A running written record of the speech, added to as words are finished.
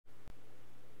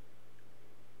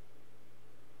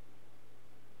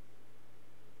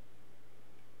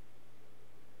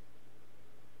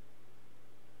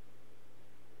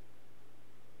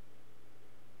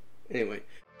Anyway.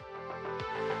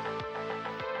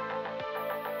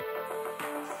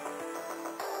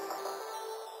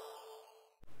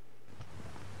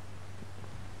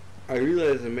 I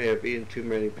realize I may have eaten too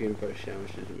many peanut butter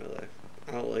sandwiches in my life.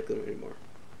 I don't like them anymore.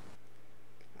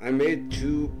 I made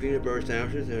 2 peanut butter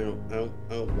sandwiches and I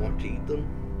don't want to eat them.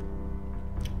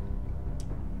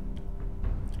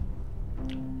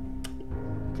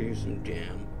 Could use some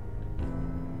jam.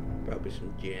 Probably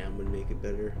some jam would make it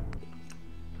better.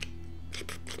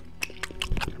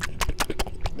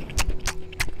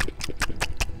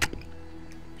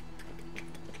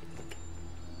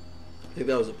 I think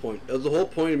that was the point. That was the whole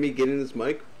point of me getting this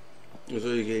mic. So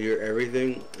you can hear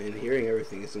everything, and hearing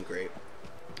everything isn't great.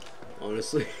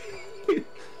 Honestly.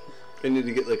 I need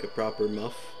to get like a proper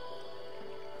muff.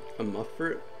 A muff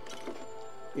for it.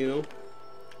 You know?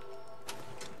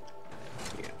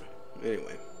 Yeah.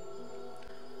 Anyway.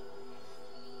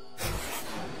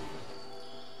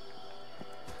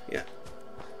 Yeah.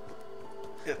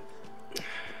 Yeah.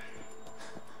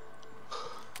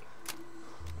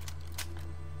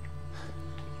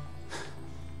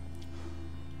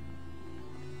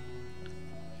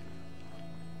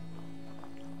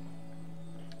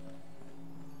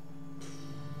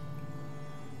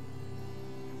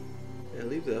 Did I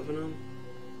leave the oven on?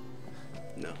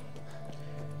 No.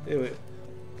 Anyway.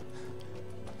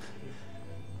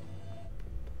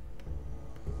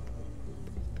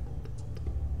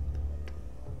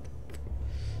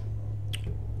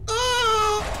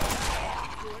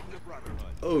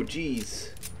 Oh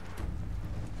geez.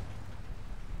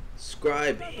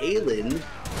 Scribe Halen.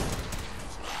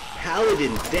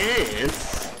 Paladin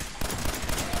Dance.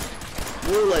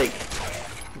 More like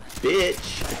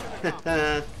bitch.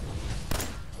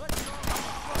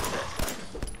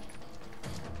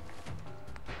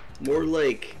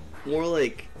 More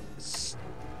like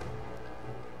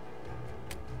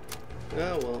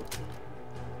oh well.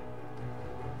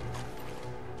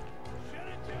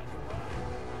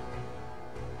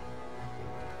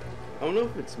 I don't know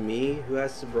if it's me who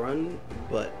has to run,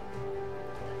 but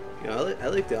you know, I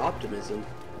like the optimism.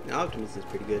 The optimism is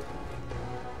pretty good.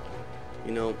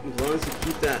 You know, as long as you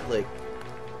keep that like,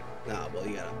 well,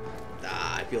 you gotta.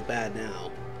 I feel bad now.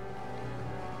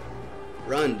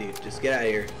 Run, dude. Just get out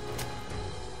of here.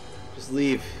 Just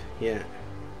leave. Yeah.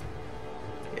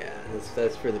 Yeah,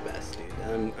 that's for the best, dude.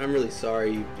 I'm really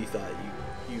sorry you thought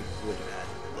you would have had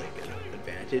like an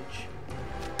advantage.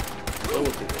 I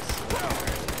won't do this.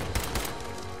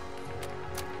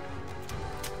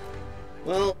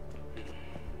 Well,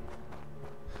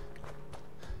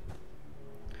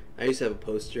 I used to have a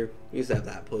poster. I used to have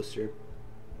that poster.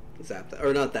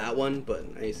 Or not that one, but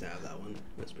I used to have that one.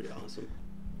 That's pretty awesome.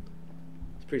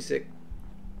 It's pretty sick.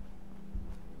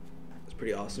 It's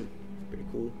pretty awesome. Pretty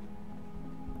cool.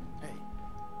 Hey.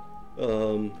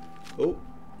 Oh,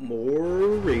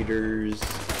 more raiders.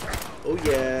 Oh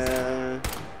yeah.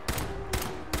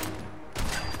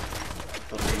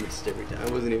 Oh, I missed every time. I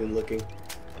wasn't even looking.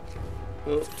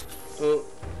 Oh,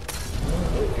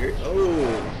 here.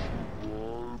 Oh.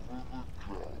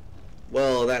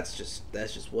 Well, that's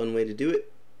just one way to do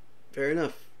it. Fair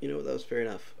enough. You know, that was fair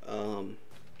enough. Got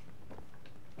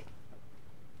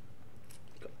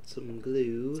some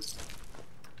glue.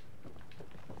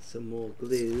 Some more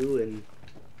glue and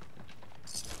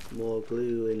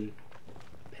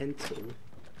pencil.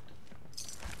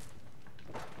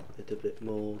 A little bit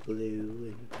more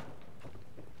glue and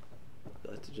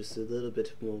got just a little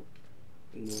bit more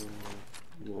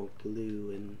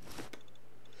glue and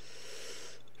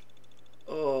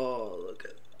oh, look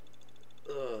at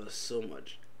so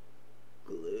much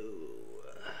glue.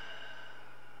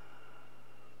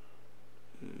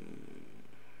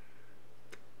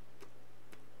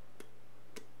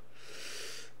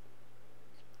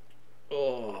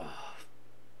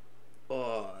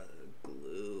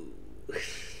 Glue.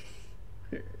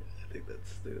 I think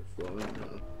that's long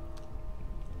enough.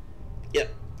 Yep.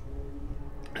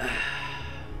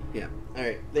 Yeah.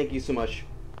 Alright. Thank you so much.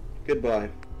 Goodbye.